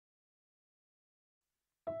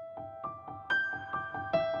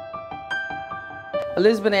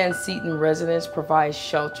Elizabeth Ann Seton residence provides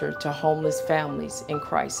shelter to homeless families in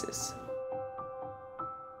crisis.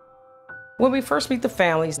 When we first meet the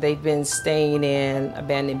families, they've been staying in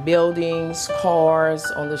abandoned buildings, cars,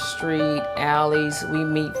 on the street, alleys. We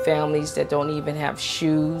meet families that don't even have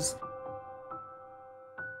shoes.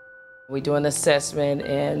 We do an assessment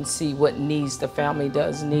and see what needs the family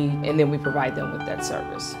does need, and then we provide them with that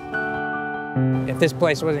service. If this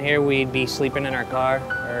place wasn't here, we'd be sleeping in our car,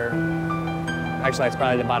 or actually that's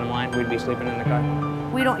probably the bottom line, we'd be sleeping in the car.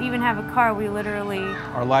 We don't even have a car, we literally...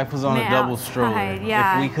 Our life was on a double stroller.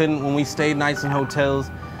 Yeah. If we couldn't, when we stayed nights in hotels,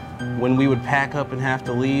 when we would pack up and have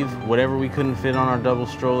to leave, whatever we couldn't fit on our double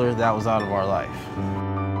stroller, that was out of our life.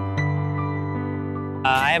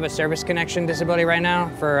 I have a service connection disability right now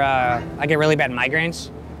for, I get really bad migraines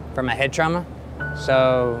from my head trauma.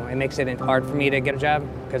 So it makes it hard for me to get a job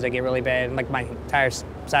because I get really bad, like my entire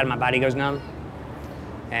side of my body goes numb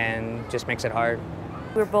and just makes it hard.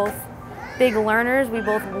 We're both big learners. We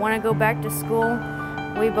both want to go back to school.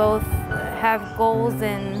 We both have goals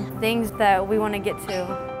and things that we want to get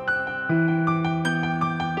to.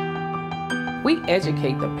 We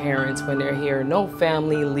educate the parents when they're here. No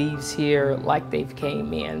family leaves here like they've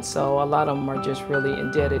came in. So a lot of them are just really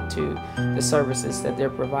indebted to the services that they're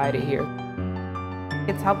provided here.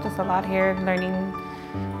 It's helped us a lot here, learning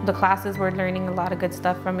the classes. We're learning a lot of good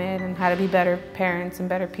stuff from it and how to be better parents and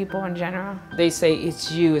better people in general. They say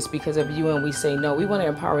it's you, it's because of you, and we say no, we want to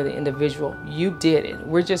empower the individual. You did it.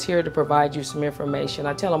 We're just here to provide you some information.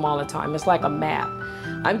 I tell them all the time, it's like a map.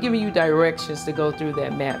 I'm giving you directions to go through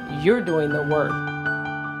that map. You're doing the work.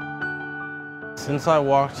 Since I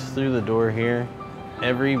walked through the door here,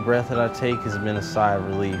 every breath that I take has been a sigh of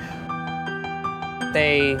relief.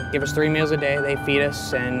 They give us 3 meals a day, they feed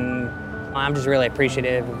us, and I'm just really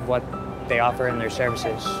appreciative of what they offer in their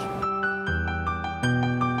services.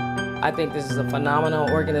 I think this is a phenomenal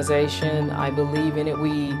organization. I believe in it.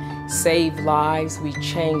 We save lives, we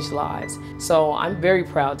change lives. So I'm very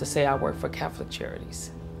proud to say I work for Catholic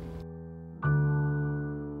Charities.